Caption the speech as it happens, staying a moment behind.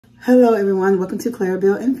Hello everyone, welcome to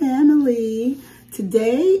Clarabelle and Family.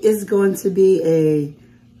 Today is going to be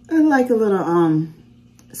a little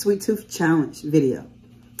sweet tooth challenge video.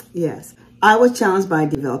 Yes, I was challenged by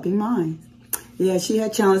Developing Minds. Yeah, she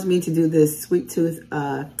had challenged me to do this sweet tooth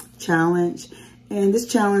challenge, and this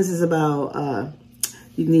challenge is about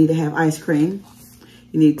you need to have ice cream.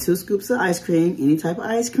 You need 2 scoops of ice cream, any type of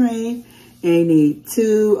ice cream, and you need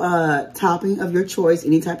 2 topping of your choice,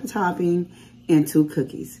 any type of topping, and 2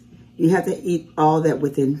 cookies. You have to eat all that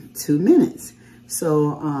within 2 minutes.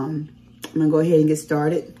 So I'm gonna go ahead and get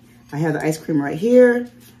started. I have the ice cream right here.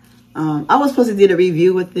 I was supposed to do a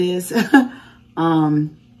review with this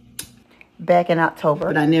back in October,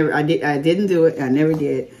 but I didn't do it. I never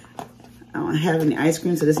did. I don't have any ice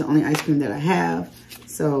cream, so this is the only ice cream that I have.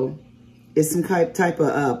 So it's some type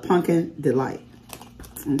of pumpkin delight.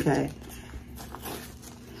 Okay.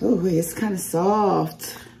 Oh, wait, it's kind of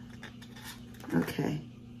soft. Okay.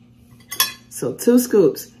 So 2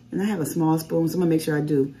 scoops, and I have a small spoon, so I'm gonna make sure I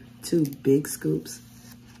do 2 big scoops.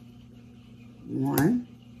 1.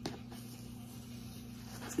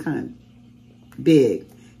 It's kind of big.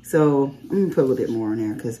 So I'm gonna put a little bit more in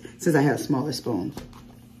there because since I have a smaller spoon.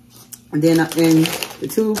 And then in the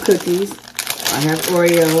 2 cookies, I have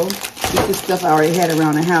Oreo. This is stuff I already had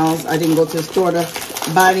around the house. I didn't go to the store to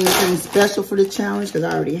buy anything special for the challenge because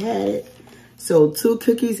I already had it. So 2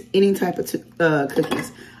 cookies, any type of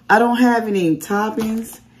cookies. I don't have any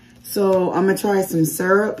toppings, so I'm gonna try some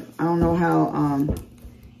syrup. I don't know how,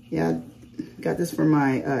 yeah, I got this from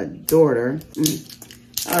my daughter.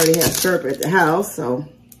 I already have syrup at the house, so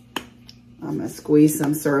I'm gonna squeeze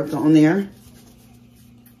some syrup on there.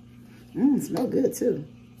 It smells good too.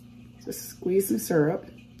 Just squeeze some syrup.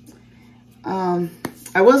 I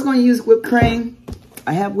was gonna use whipped cream.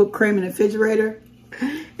 I have whipped cream in the refrigerator,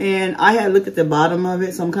 and I had looked at the bottom of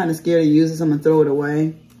it, so I'm kind of scared to use it, so I'm gonna throw it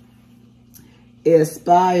away. It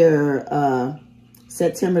expired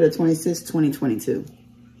September the 26th, 2022.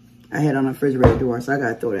 I had on the refrigerator door, so I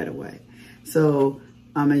gotta throw that away. So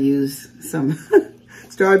I'm gonna use some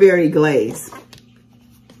strawberry glaze.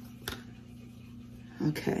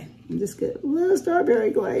 Okay, I'm just get a little strawberry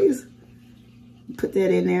glaze. Put that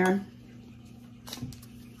in there.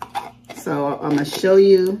 So I'm gonna show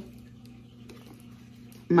you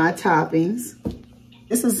my toppings.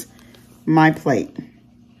 This is my plate.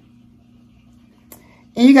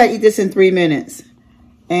 And you gotta eat this in 3 minutes.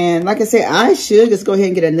 And like I said, I should just go ahead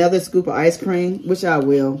and get another scoop of ice cream, which I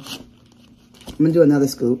will. I'm gonna do another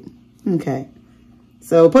scoop. Okay.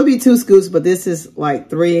 So probably 2 scoops, but this is like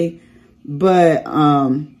 3. But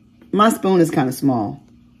my spoon is kind of small.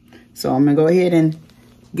 So I'm gonna go ahead and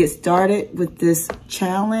get started with this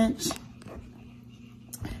challenge.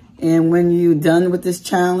 And when you're done with this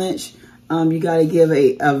challenge, you gotta give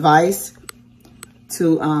a advice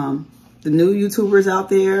to the new YouTubers out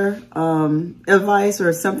there, advice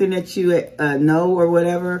or something that you know or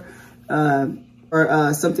whatever,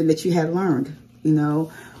 or something that you have learned, you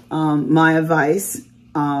know. My advice,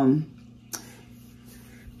 I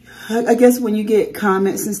guess when you get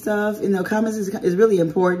comments and stuff, you know, comments is really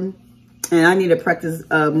important. And I need to practice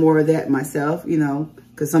more of that myself, you know,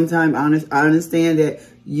 because sometimes I understand that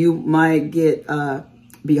you might get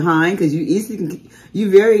behind because you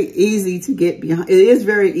very easy to get behind. It is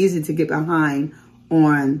very easy to get behind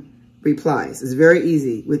on replies. It's very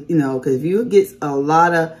easy with, you know, because if you get a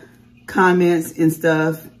lot of comments and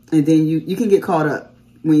stuff, and then you can get caught up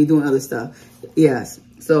when you're doing other stuff. Yes.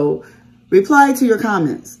 So reply to your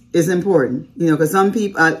comments is important, you know, because some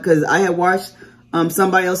people, because I had watched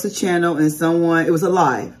somebody else's channel and it was a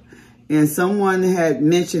live, and someone had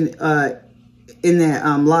mentioned in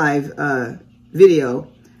that live video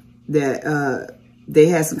that they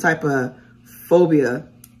had some type of phobia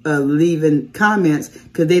of leaving comments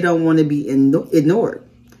because they don't want to be ignored.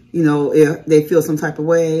 You know, if they feel some type of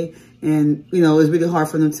way, and, you know, it's really hard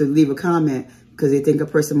for them to leave a comment because they think a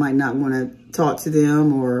person might not want to talk to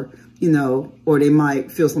them, or, you know, or they might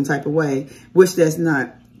feel some type of way, which that's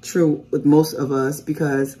not true with most of us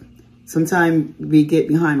because sometimes we get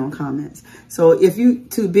behind on comments. So if you're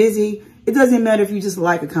too busy, it doesn't matter if you just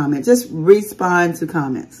like a comment, just respond to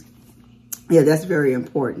comments. Yeah, that's very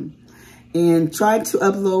important. And try to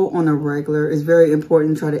upload on a regular. It's very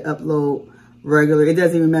important. Try to upload regular. It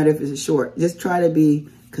doesn't even matter if it's short. Just try to be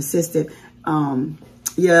consistent.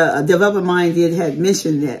 Yeah, Developing Mind had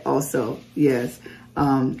mentioned that also. Yes.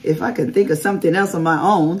 If I could think of something else on my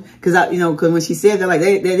own, because because when she said that, like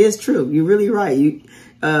that is true. You're really right. You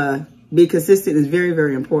be consistent is very,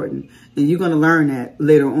 very important, and you're going to learn that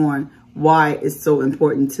later on. Why it's so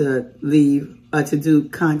important to to do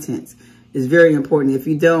content is very important. If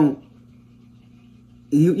you don't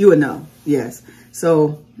you would know. Yes.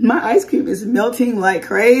 So my ice cream is melting like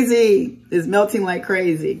crazy. It's melting like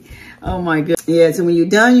crazy. Oh my goodness. Yeah. So when you're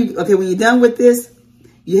done, when you're done with this,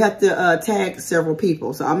 you have to tag several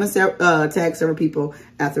people. So I'm gonna tag several people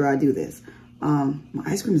after I do this. My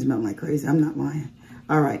ice cream is melting like crazy. I'm not lying.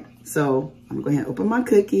 All right. So I'm going to go ahead and open my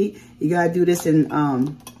cookie. You gotta do this in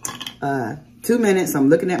 2 minutes. I'm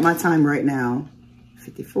looking at my time right now.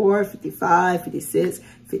 54, 55, 56,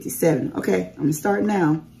 57. Okay, I'm gonna start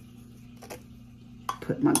now.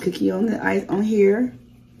 Put my cookie on the ice on here.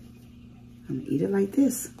 I'm gonna eat it like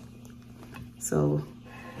this. So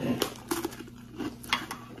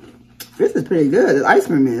this is pretty good. The ice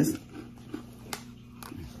cream is.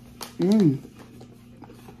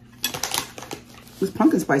 This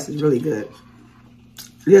pumpkin spice is really good.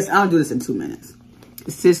 Yes, I'll do this in 2 minutes.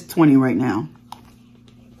 It says 20 right now.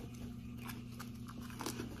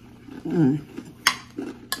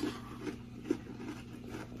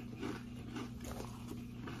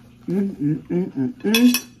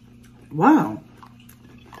 Wow.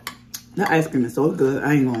 That ice cream is so good.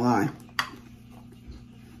 I ain't gonna lie.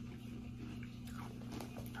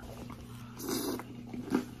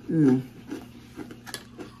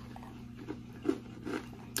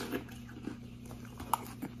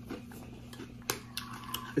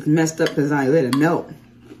 It's messed up because I let it melt.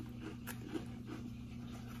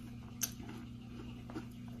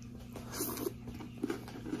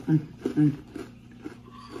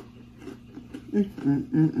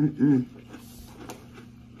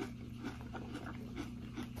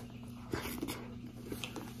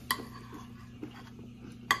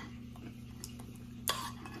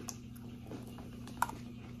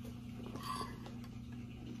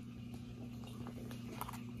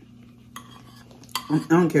 I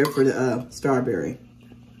don't care for the strawberry.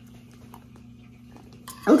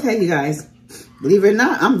 Okay, you guys. Believe it or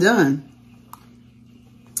not, I'm done.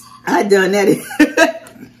 I done that.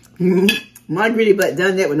 My greedy butt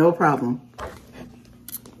done that with no problem.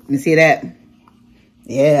 You see that?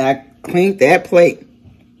 Yeah, I cleaned that plate.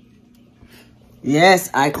 Yes,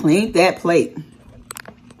 I cleaned that plate.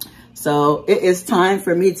 So it is time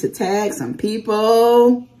for me to tag some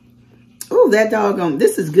people. Oh, that doggone,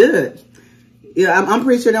 this is good. Yeah, I'm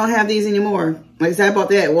pretty sure they don't have these anymore. Like I said, I bought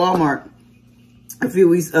that at Walmart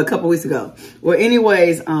a couple weeks ago. Well,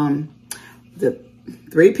 anyways, the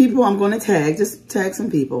 3 people I'm going to tag, just tag some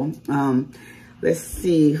people. Let's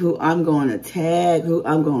see who I'm going to tag,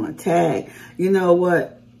 You know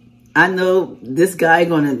what? I know this guy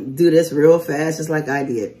going to do this real fast, just like I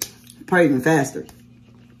did. Probably even faster.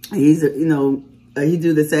 He's, he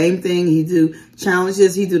do the same thing. He do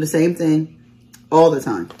challenges. He do the same thing all the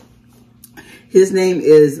time. His name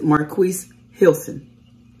is Marquise Hilson.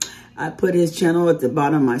 I put his channel at the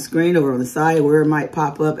bottom of my screen over on the side where it might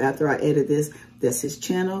pop up after I edit this. That's his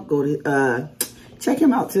channel. Go to check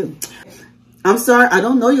him out too. I'm sorry, I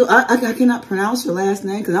don't know you. I cannot pronounce your last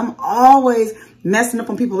name because I'm always messing up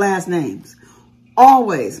on people's last names.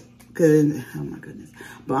 Always. Cause, oh my goodness.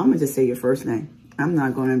 But I'm gonna just say your first name. I'm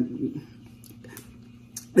not gonna.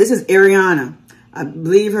 This is Ariana. I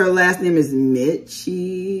believe her last name is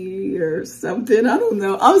Mitchie or something. I don't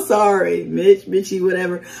know. I'm sorry, Mitchie,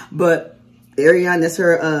 whatever. But Ariana, that's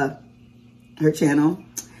her her channel.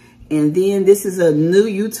 And then this is a new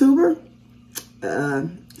YouTuber.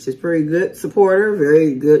 She's pretty good supporter,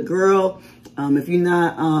 very good girl. If you're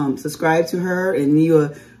not subscribed to her and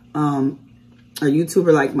you're a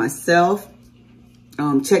YouTuber like myself,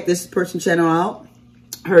 check this person's channel out.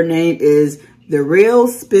 Her name is The Real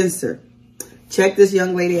Spencer. Check this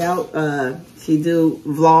young lady out. She do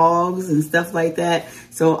vlogs and stuff like that.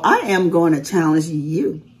 So I am going to challenge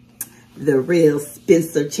you, The Real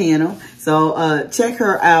Spencer channel. So check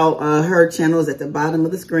her out. Her channel is at the bottom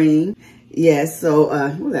of the screen. Yes. So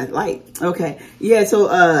that light. Okay. Yeah. So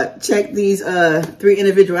check these 3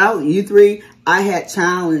 individuals out. You 3, I had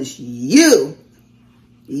challenged you.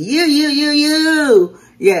 You.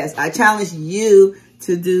 Yes, I challenge you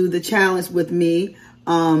to do the challenge with me.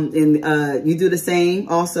 And you do the same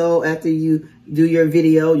also after you do your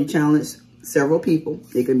video. You challenge several people.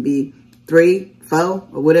 It can be 3, 4,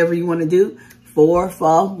 or whatever you want to do. 4,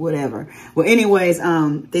 4, whatever. Well, anyways,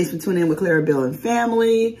 thanks for tuning in with Clarabelle and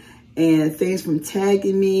family. And thanks for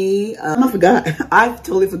tagging me. I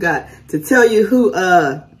totally forgot to tell you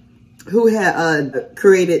who had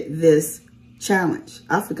created this challenge.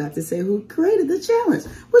 I forgot to say who created the challenge.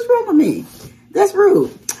 What's wrong with me? That's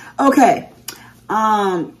rude. Okay.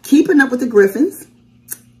 Keeping Up with the Griffins.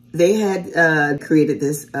 They had created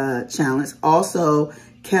this challenge. Also,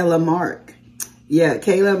 Kayla Mark. Yeah,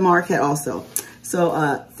 Kayla Mark had also.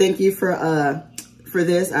 So thank you for for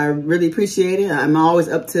this. I really appreciate it. I'm always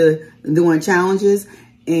up to doing challenges.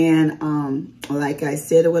 And like I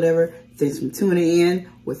said or whatever, thanks for tuning in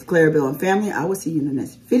with Clarabelle and family. I will see you in the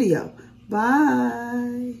next video.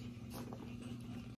 Bye.